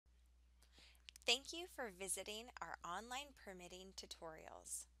Thank you for visiting our online permitting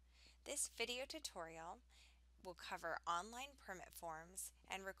tutorials. This video tutorial will cover online permit forms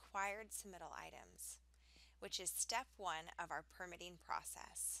and required submittal items, which is step 1 of our permitting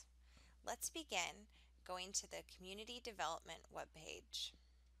process. Let's begin going to the Community Development webpage.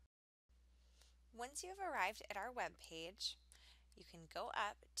 Once you have arrived at our webpage, you can go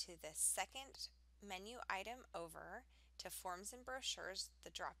up to the second menu item over to Forms and Brochures, the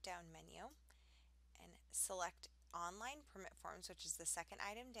drop-down menu, and select Online Permit Forms, which is the second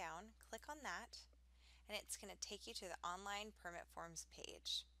item down. Click on that, and it's going to take you to the Online Permit Forms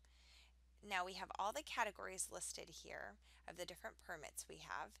page. Now we have all the categories listed here of the different permits we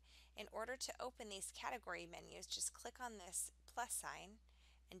have. In order to open these category menus, just click on this plus sign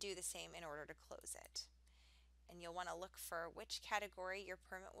and do the same in order to close it. And you'll want to look for which category your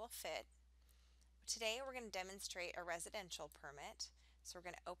permit will fit. Today we're going to demonstrate a residential permit, so we're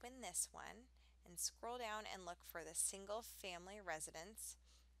going to open this one and scroll down and look for the single family residence,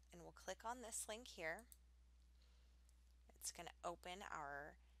 and we'll click on this link here. It's going to open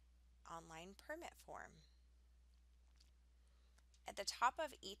our online permit form. At the top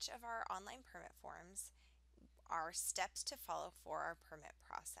of each of our online permit forms are steps to follow for our permit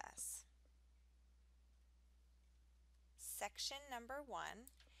process. Section number 1,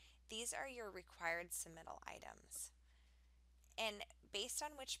 these are your required submittal items. And based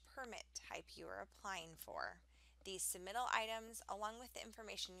on which permit type you are applying for, these submittal items, along with the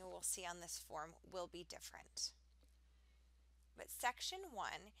information you will see on this form, will be different. But Section 1,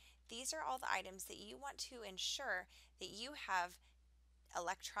 these are all the items that you want to ensure that you have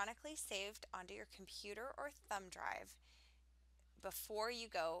electronically saved onto your computer or thumb drive before you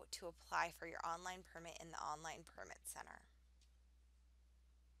go to apply for your online permit in the Online Permit Center.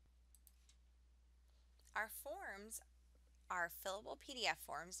 Our forms are fillable PDF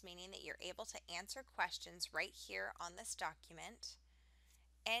forms, meaning that you're able to answer questions right here on this document,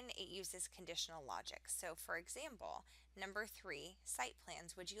 and it uses conditional logic. So for example, number 3, site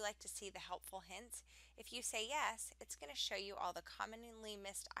plans. Would you like to see the helpful hints? If you say yes, it's going to show you all the commonly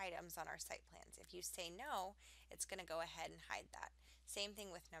missed items on our site plans. If you say no, it's going to go ahead and hide that. Same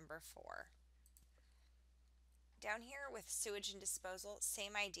thing with number 4. Down here with sewage and disposal,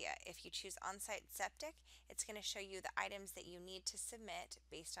 same idea. If you choose on-site septic, it's going to show you the items that you need to submit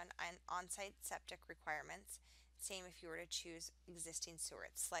based on on-site septic requirements. Same if you were to choose existing sewer,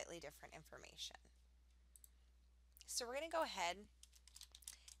 it's slightly different information. So we're going to go ahead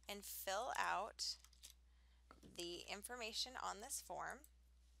and fill out the information on this form.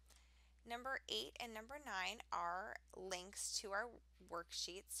 Number 8 and number 9 are links to our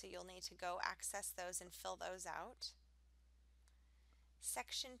worksheets, so you'll need to go access those and fill those out.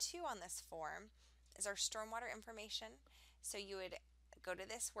 Section 2 on this form is our stormwater information, so you would go to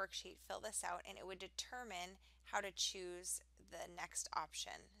this worksheet, fill this out, and it would determine how to choose the next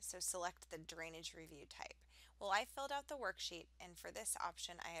option. So select the drainage review type. Well, I filled out the worksheet, and for this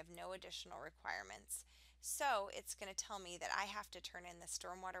option I have no additional requirements. So it's going to tell me that I have to turn in the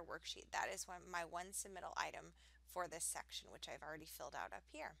stormwater worksheet. That is my one submittal item for this section, which I've already filled out up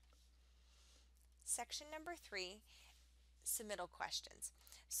here. Section number 3, submittal questions.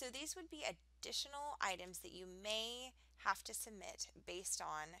 So these would be additional items that you may have to submit based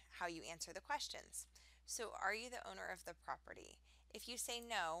on how you answer the questions. So are you the owner of the property? If you say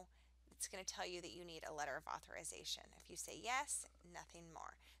no, it's going to tell you that you need a letter of authorization. If you say yes, nothing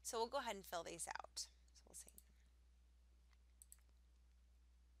more. So we'll go ahead and fill these out. So we'll see.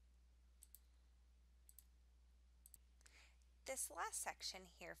 This last section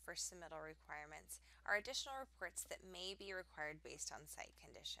here for submittal requirements are additional reports that may be required based on site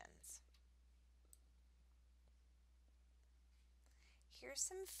conditions. Here's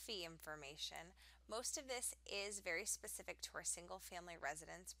some fee information. Most of this is very specific to our single family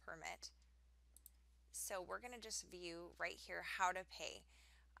residence permit. So we're going to just view right here how to pay.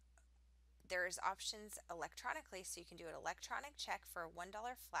 There's options electronically, so you can do an electronic check for a $1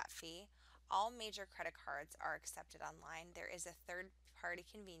 flat fee. All major credit cards are accepted online. There is a third-party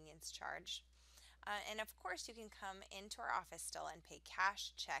convenience charge. And of course, you can come into our office still and pay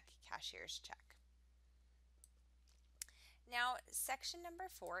cash, check, cashier's check. Now, section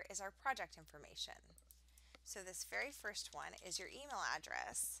number 4 is our project information. So this very first one is your email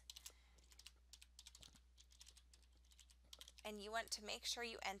address. And you want to make sure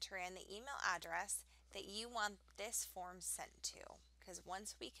you enter in the email address that you want this form sent to, because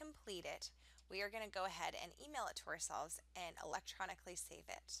once we complete it, we are going to go ahead and email it to ourselves and electronically save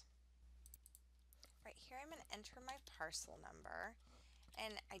it. Right here I'm going to enter my parcel number,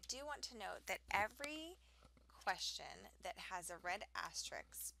 and I do want to note that every question that has a red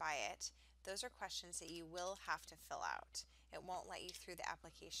asterisk by it Those are questions that you will have to fill out. It won't let you through the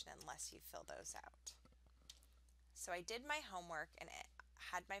application unless you fill those out. So I did my homework and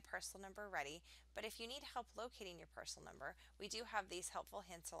had my parcel number ready, but if you need help locating your parcel number, we do have these helpful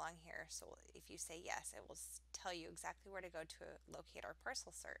hints along here. So if you say yes, it will tell you exactly where to go to locate our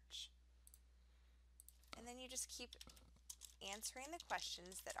parcel search. And then you just keep answering the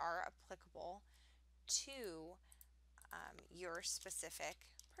questions that are applicable to your specific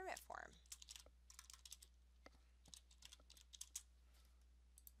permit form.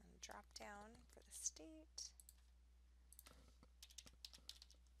 And drop down for the state.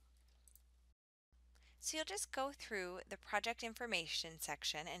 So you'll just go through the project information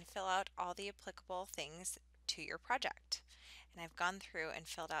section and fill out all the applicable things to your project. And I've gone through and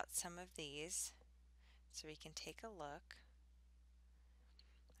filled out some of these so we can take a look.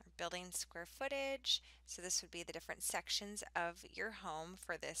 Our building square footage, so this would be the different sections of your home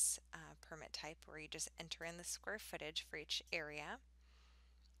for this permit type, where you just enter in the square footage for each area.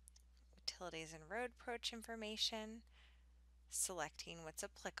 Utilities and road approach information, selecting what's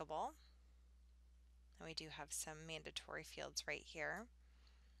applicable. And we do have some mandatory fields right here.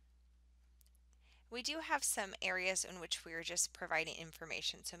 We do have some areas in which we are just providing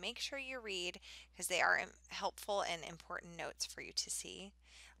information, so make sure you read because they are helpful and important notes for you to see.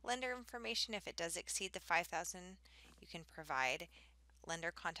 Lender information, if it does exceed the $5,000, you can provide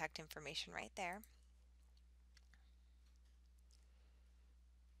lender contact information right there.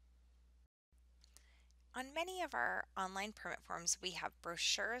 On many of our online permit forms, we have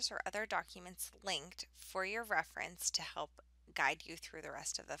brochures or other documents linked for your reference to help guide you through the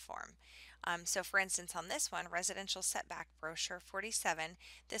rest of the form. So for instance, on this one, Residential Setback Brochure 47,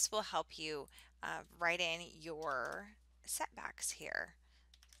 this will help you write in your setbacks here.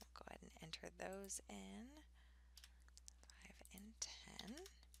 We'll go ahead and enter those in, 5 and 10.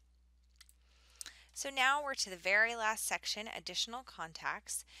 So now we're to the very last section, additional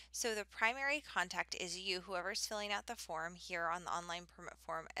contacts. So the primary contact is you, whoever's filling out the form here on the online permit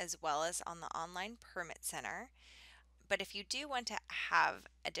form as well as on the online permit center. But if you do want to have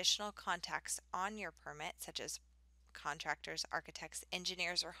additional contacts on your permit, such as contractors, architects,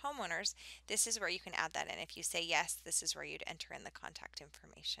 engineers, or homeowners, this is where you can add that in. If you say yes, this is where you'd enter in the contact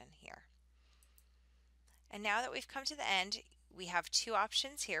information here. And now that we've come to the end, we have two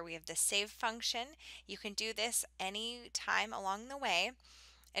options here. We have the save function. You can do this any time along the way.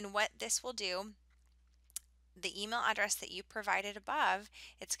 And what this will do, the email address that you provided above,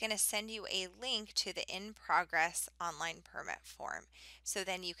 it's going to send you a link to the in progress online permit form. So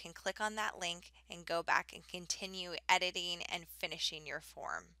then you can click on that link and go back and continue editing and finishing your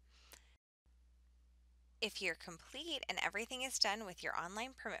form. If you're complete and everything is done with your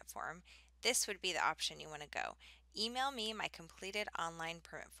online permit form, this would be the option you want to go. Email me my completed online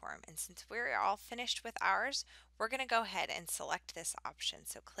permit form. And since we're all finished with ours, we're going to go ahead and select this option.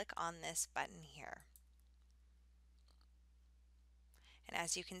 So click on this button here. And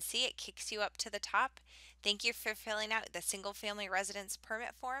as you can see, it kicks you up to the top. Thank you for filling out the single family residence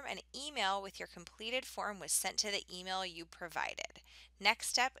permit form. An email with your completed form was sent to the email you provided. Next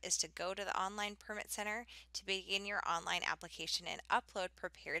step is to go to the online permit center to begin your online application and upload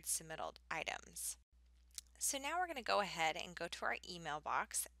prepared submittal items. So now we're going to go ahead and go to our email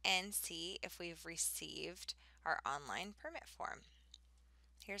box and see if we've received our online permit form.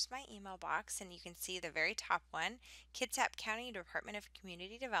 Here's my email box, and you can see the very top one, Kitsap County Department of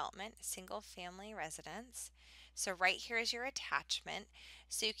Community Development, Single Family Residence. So right here is your attachment.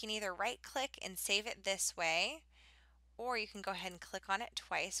 So you can either right click and save it this way, or you can go ahead and click on it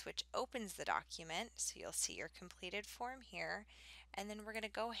twice, which opens the document. So you'll see your completed form here, and then we're going to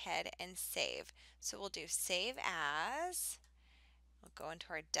go ahead and save. So we'll do save as. We'll go into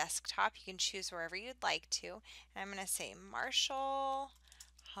our desktop. You can choose wherever you'd like to. And I'm going to say Marshall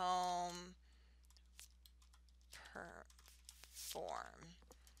Home form,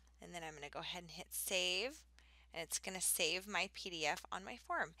 and then I'm going to go ahead and hit save, and it's going to save my PDF on my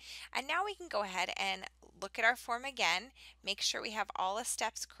form. And now we can go ahead and look at our form again, make sure we have all the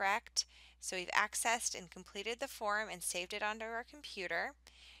steps correct. So we've accessed and completed the form and saved it onto our computer.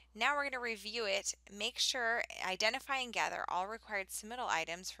 Now we're going to review it, make sure, identify and gather all required submittal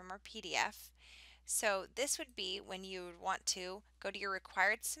items from our PDF. So this would be when you would want to go to your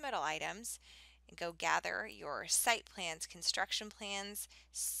required submittal items and go gather your site plans, construction plans,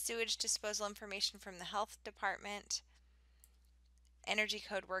 sewage disposal information from the health department, energy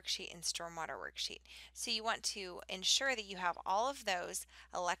code worksheet, and stormwater worksheet. So you want to ensure that you have all of those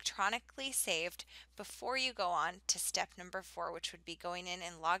electronically saved before you go on to step number 4, which would be going in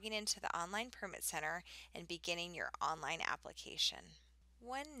and logging into the online permit center and beginning your online application.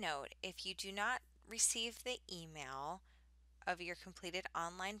 One note, if you do not receive the email of your completed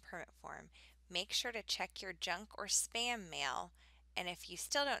online permit form, make sure to check your junk or spam mail, and if you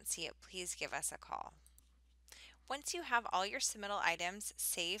still don't see it, please give us a call. Once you have all your submittal items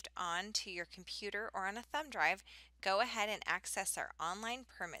saved onto your computer or on a thumb drive, go ahead and access our online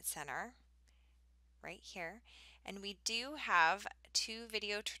permit center right here. And we do have 2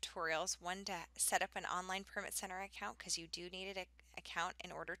 video tutorials, one to set up an online permit center account because you do need an account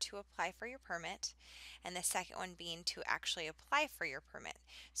in order to apply for your permit, and the second one being to actually apply for your permit.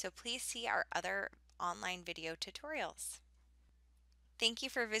 So please see our other online video tutorials. Thank you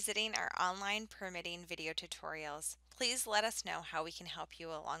for visiting our online permitting video tutorials. Please let us know how we can help you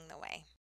along the way.